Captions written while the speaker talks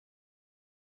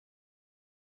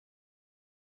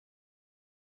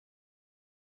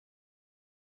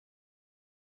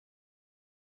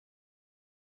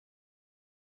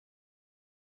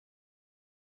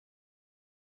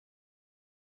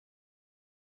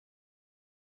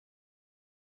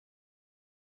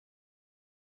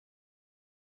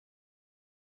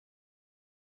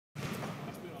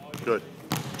Good.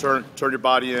 Turn your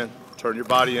body in. Turn your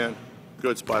body in.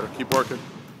 Good, Spider. Keep working.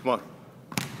 Come on.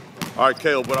 All right,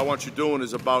 Caleb, what I want you doing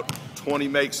is about 20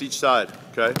 makes each side,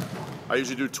 okay? I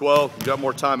usually do 12. You got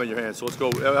more time on your hands, so let's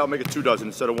go. I'll make it 2 dozen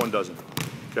instead of 1 dozen,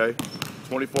 okay?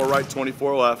 24 right,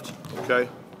 24 left, okay?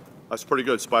 That's pretty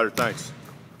good, Spider, thanks.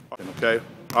 Okay?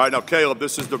 All right, now, Caleb,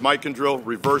 this is the miking drill,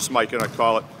 reverse miking, I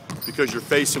call it, because you're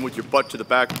facing with your butt to the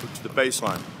back, to the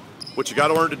baseline. What you got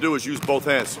to learn to do is use both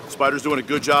hands. Spider's doing a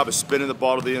good job of spinning the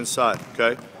ball to the inside,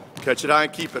 okay? Catch it high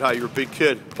and keep it high. You're a big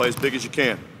kid. Play as big as you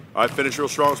can. All right, finish real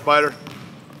strong, Spider.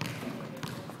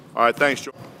 All right, thanks,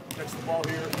 Joe. Catch the ball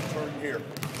here, turn here.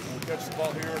 We'll catch the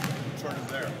ball here, turn it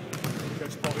there.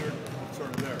 Catch the ball here, turn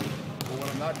it there. But what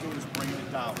I'm not doing is bringing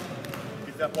it down.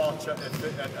 Get that ball throw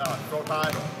it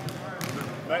high.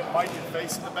 Mike can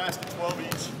face in the basket, 12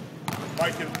 each.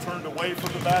 Mike can turn away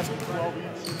from the basket, 12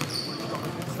 each.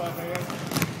 Inside hand.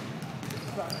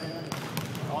 Inside hand.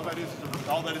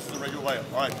 All that is the regular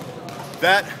layup. All right.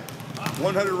 That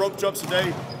 100 rope jumps a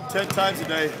day, 10 times a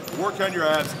day. Work on your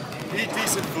abs. Eat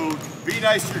decent food. Be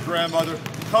nice to your grandmother.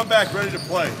 Come back ready to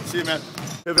play. See you, man.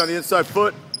 Pivot on the inside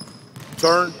foot.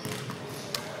 Turn.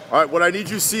 All right, what I need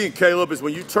you seeing, Caleb, is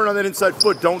when you turn on that inside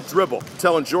foot, don't dribble.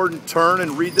 Telling Jordan, turn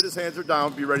and read that his hands are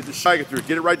down. Be ready to shag it through.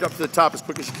 Get it right up to the top as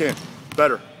quick as you can.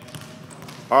 Better.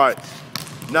 All right.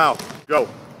 Now, go.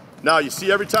 Now, you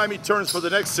see every time he turns for the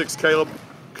next 6, Caleb,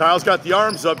 Kyle's got the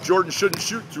arms up. Jordan shouldn't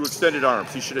shoot through extended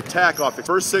arms. He should attack off the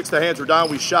first 6, the hands are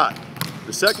down, we shot.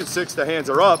 The second 6, the hands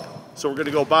are up, so we're going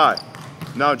to go by.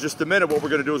 Now, in just a minute, what we're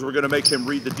going to do is we're going to make him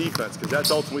read the defense, because that's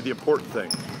ultimately the important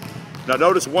thing. Now,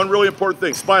 notice one really important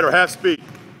thing. Spider, half speed.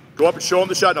 Go up and show him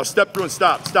the shot. Now, step through and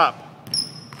stop. Stop.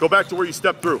 Go back to where you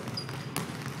stepped through.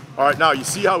 All right, now, you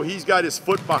see how he's got his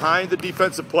foot behind the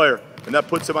defensive player, and that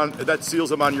puts him on, that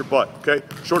seals him on your butt, okay?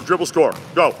 Short dribble, score.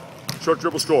 Go. Short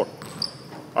dribble, score.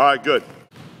 All right, good.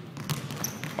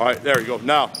 All right, there you go.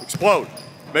 Now, explode.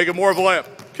 Make it more of a layup.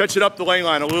 Catch it up the lane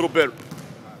line a little bit.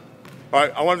 All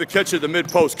right, I want him to catch it at the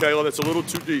mid-post, Caleb. That's a little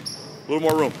too deep. A little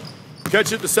more room.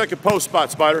 Catch it at the second post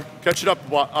spot, Spider. Catch it up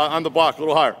on the block, a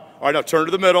little higher. All right, now turn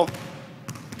to the middle.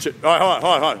 All right,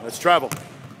 hold on. Let's travel.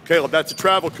 Caleb, that's a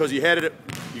travel because you had it.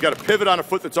 You got to pivot on a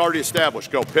foot that's already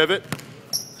established. Go, pivot.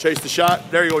 Chase the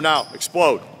shot. There you go now.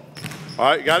 Explode. All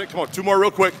right, you got it? Come on, 2 more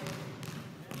real quick.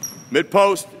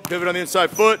 Mid-post, pivot on the inside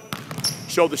foot.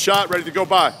 Show the shot, ready to go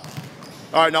by.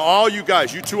 All right, now all you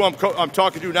guys, you two I'm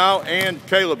talking to now, and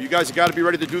Caleb, you guys have got to be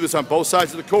ready to do this on both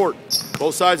sides of the court,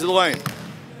 both sides of the lane.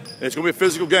 And it's going to be a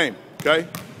physical game, okay?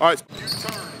 All right. You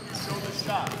turn and you show the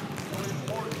shot. It's really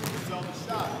important you sell the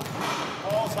shot.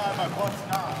 Ball's high, my butt's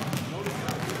down. Notice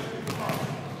that.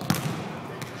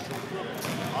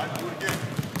 All right, do it again.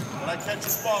 When I catch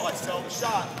this ball, I sell the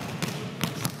shot.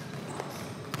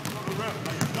 Now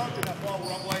you're dunking that ball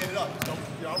where I'm laying it up. I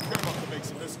don't care about the makes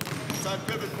of this. Inside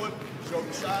pivot foot, show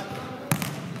the shot.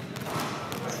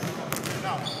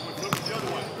 Now, flip it the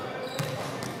other way.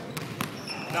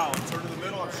 Now, turn to the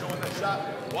middle, I'm showing that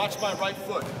shot. Watch my right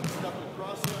foot. Step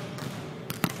across it.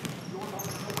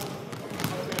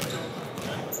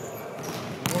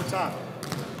 One more time.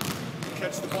 You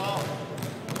catch the ball.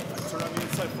 I turn on the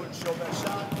inside foot and show that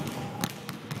shot.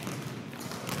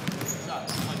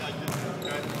 Like I did,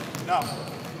 okay? Now,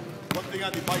 one thing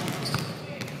on the bike,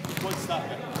 foot stop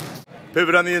it.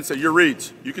 Pivot on the inside, your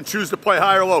reads. You can choose to play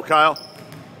high or low, Kyle.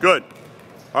 Good.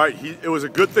 All right, it was a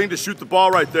good thing to shoot the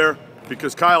ball right there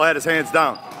because Kyle had his hands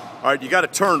down. All right, you got to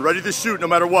turn, ready to shoot no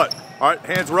matter what. All right,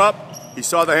 hands were up. He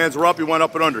saw the hands were up, he went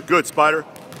up and under. Good, Spider.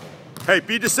 Hey,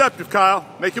 be deceptive, Kyle.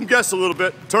 Make him guess a little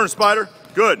bit. Turn, Spider.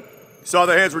 Good. He saw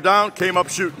the hands were down, came up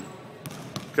shooting.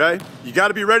 Okay? You got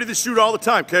to be ready to shoot all the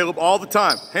time, Caleb, all the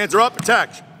time. Hands are up,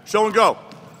 attack. Show and go.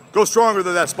 Go stronger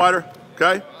than that, Spider.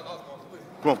 Okay?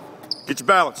 Come on. Get your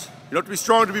balance. You don't have to be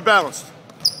strong to be balanced.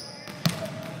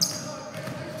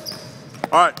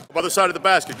 All right, other side of the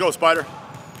basket. Go, Spider.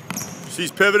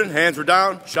 He's pivoting, hands were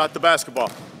down, shot the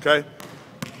basketball. Okay?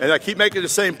 And I keep making the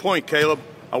same point, Caleb.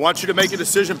 I want you to make a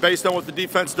decision based on what the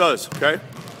defense does, okay?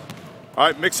 All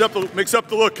right, mix up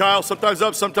the look, Kyle. Sometimes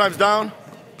up, sometimes down.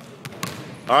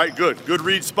 All right, good. Good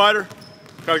read, Spider.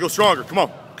 Gotta go stronger. Come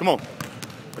on, come on.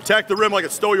 Attack the rim like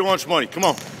it stole your lunch money. Come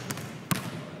on.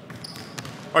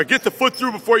 All right, get the foot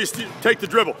through before you take the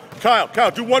dribble.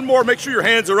 Kyle, do one more. Make sure your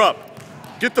hands are up.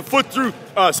 Get the foot through,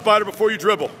 Spider, before you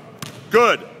dribble.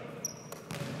 Good.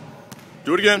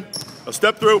 Do it again. Now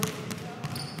step through.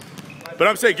 But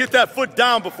I'm saying get that foot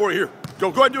down before here. Go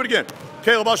ahead and do it again.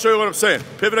 Caleb, I'll show you what I'm saying.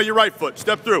 Pivot on your right foot.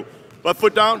 Step through. Left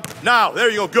foot down. Now, there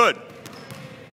you go. Good.